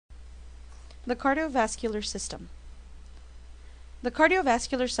The cardiovascular system. The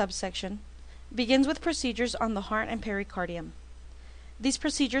cardiovascular subsection begins with procedures on the heart and pericardium. These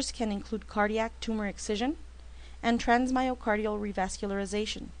procedures can include cardiac tumor excision and transmyocardial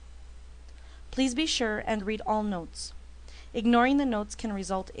revascularization. Please be sure and read all notes. Ignoring the notes can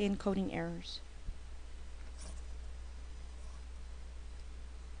result in coding errors.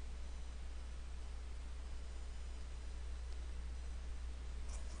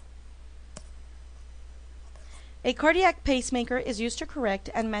 A cardiac pacemaker is used to correct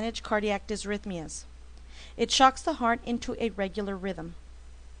and manage cardiac dysrhythmias. It shocks the heart into a regular rhythm.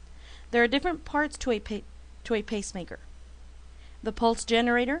 There are different parts to a pacemaker. The pulse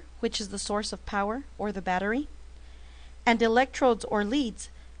generator, which is the source of power, or the battery, and electrodes or leads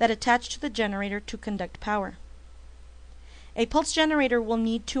that attach to the generator to conduct power. A pulse generator will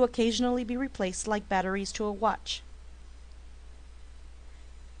need to occasionally be replaced like batteries to a watch.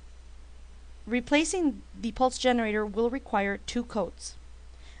 Replacing the pulse generator will require two codes: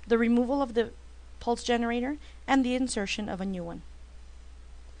 the removal of the pulse generator and the insertion of a new one.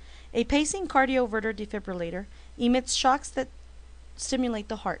 A pacing cardioverter defibrillator emits shocks that stimulate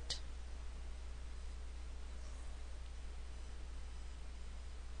the heart.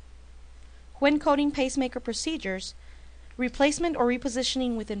 When coding pacemaker procedures, replacement or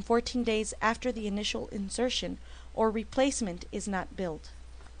repositioning within 14 days after the initial insertion or replacement is not billed.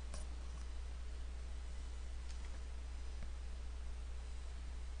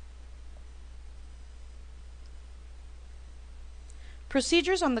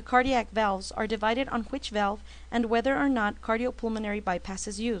 Procedures on the cardiac valves are divided on which valve and whether or not cardiopulmonary bypass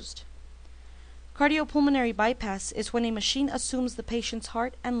is used. Cardiopulmonary bypass is when a machine assumes the patient's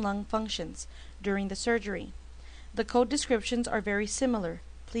heart and lung functions during the surgery. The code descriptions are very similar.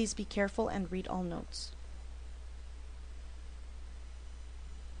 Please be careful and read all notes.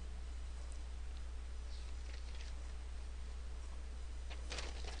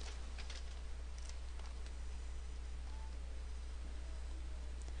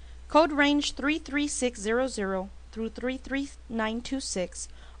 Code range 33600 through 33926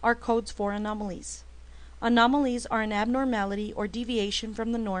 are codes for anomalies. Anomalies are an abnormality or deviation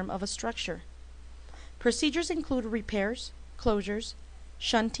from the norm of a structure. Procedures include repairs, closures,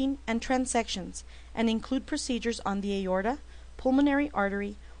 shunting, and transections, and include procedures on the aorta, pulmonary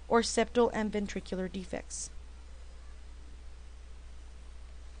artery, or septal and ventricular defects.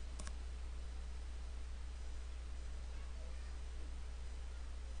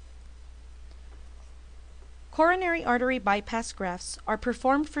 Coronary artery bypass grafts are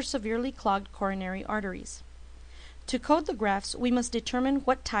performed for severely clogged coronary arteries. To code the grafts, we must determine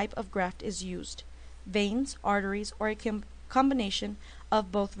what type of graft is used: veins, arteries, or a combination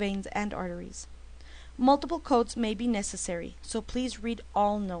of both veins and arteries. Multiple codes may be necessary, so please read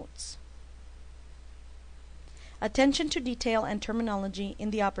all notes. Attention to detail and terminology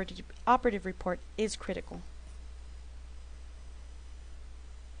in the operative report is critical.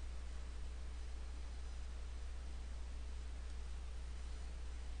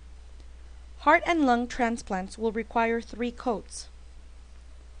 Heart and lung transplants will require 3 codes.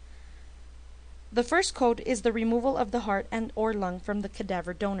 The first code is the removal of the heart and or lung from the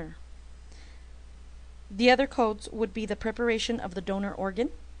cadaver donor. The other codes would be the preparation of the donor organ,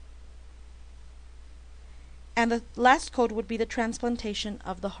 and the last code would be the transplantation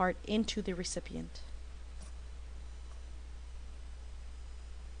of the heart into the recipient.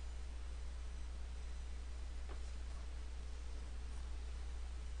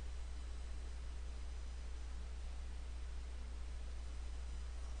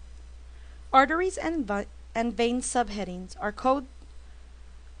 Arteries and vein subheadings are code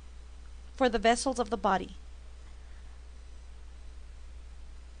for the vessels of the body.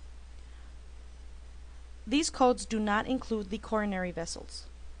 These codes do not include the coronary vessels.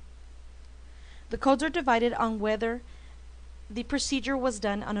 The codes are divided on whether the procedure was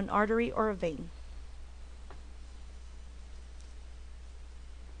done on an artery or a vein.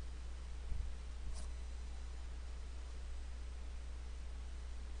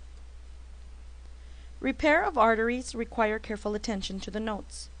 Repair of arteries require careful attention to the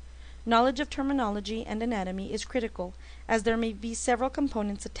notes. Knowledge of terminology and anatomy is critical, as there may be several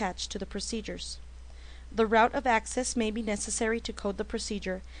components attached to the procedures. The route of access may be necessary to code the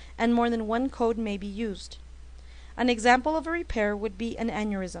procedure, and more than one code may be used. An example of a repair would be an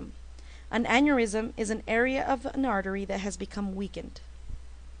aneurysm. An aneurysm is an area of an artery that has become weakened.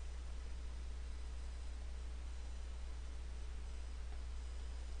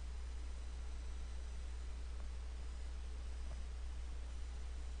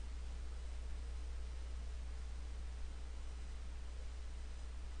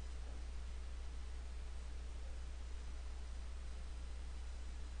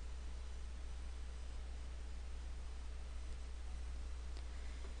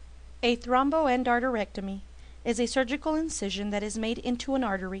 A thromboendarterectomy is a surgical incision that is made into an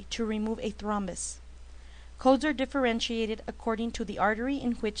artery to remove a thrombus. Codes are differentiated according to the artery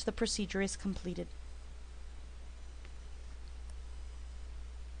in which the procedure is completed.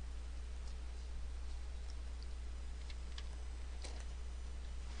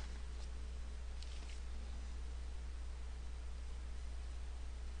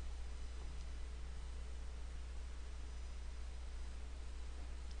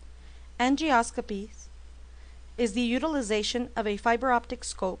 Angioscopies is the utilization of a fiber optic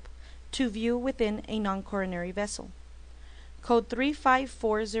scope to view within a non-coronary vessel. Code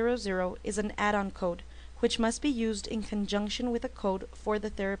 35400 is an add-on code, which must be used in conjunction with a code for the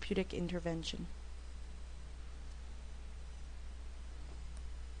therapeutic intervention.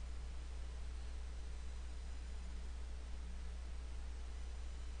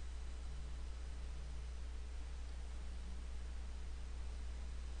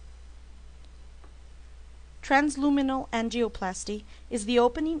 Transluminal angioplasty is the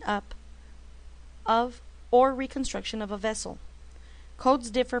opening up of or reconstruction of a vessel. Codes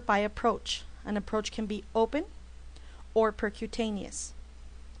differ by approach. An approach can be open or percutaneous.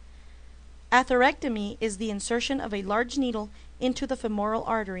 Atherectomy is the insertion of a large needle into the femoral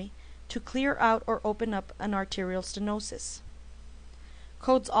artery to clear out or open up an arterial stenosis.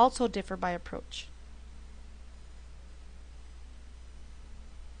 Codes also differ by approach.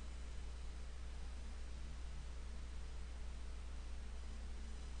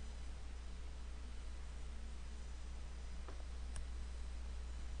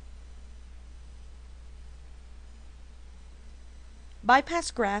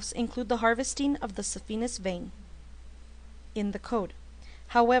 Bypass grafts include the harvesting of the saphenous vein in the code.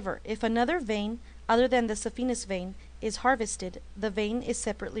 However, if another vein other than the saphenous vein is harvested, the vein is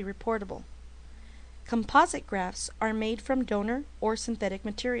separately reportable. Composite grafts are made from donor or synthetic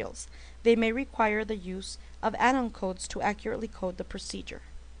materials. They may require the use of add-on codes to accurately code the procedure.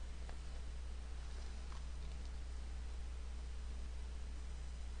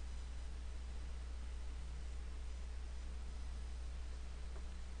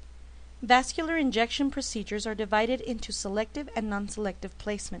 Vascular injection procedures are divided into selective and non-selective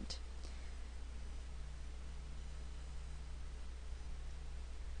placement.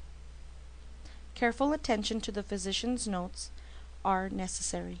 Careful attention to the physician's notes are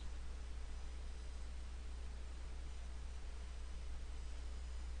necessary.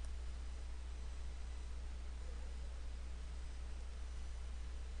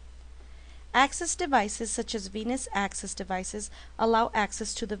 Access devices such as venous access devices allow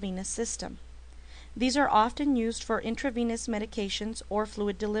access to the venous system. These are often used for intravenous medications or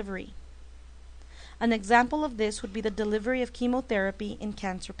fluid delivery. An example of this would be the delivery of chemotherapy in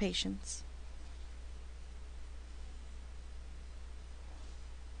cancer patients.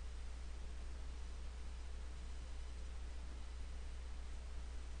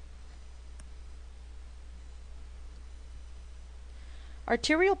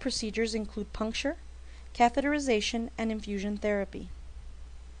 Arterial procedures include puncture, catheterization, and infusion therapy.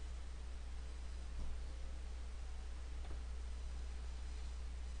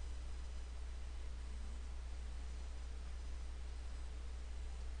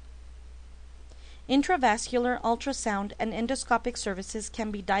 Intravascular ultrasound and endoscopic services can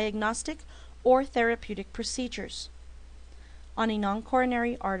be diagnostic or therapeutic procedures on a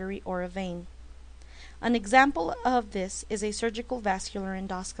non-coronary artery or a vein. An example of this is a surgical vascular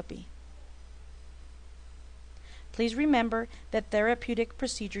endoscopy. Please remember that therapeutic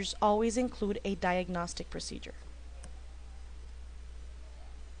procedures always include a diagnostic procedure.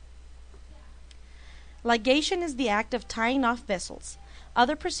 Ligation is the act of tying off vessels.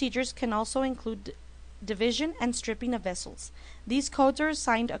 Other procedures can also include division and stripping of vessels. These codes are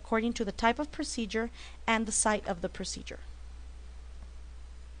assigned according to the type of procedure and the site of the procedure.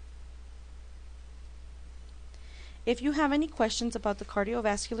 If you have any questions about the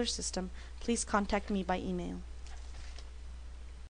cardiovascular system, please contact me by email.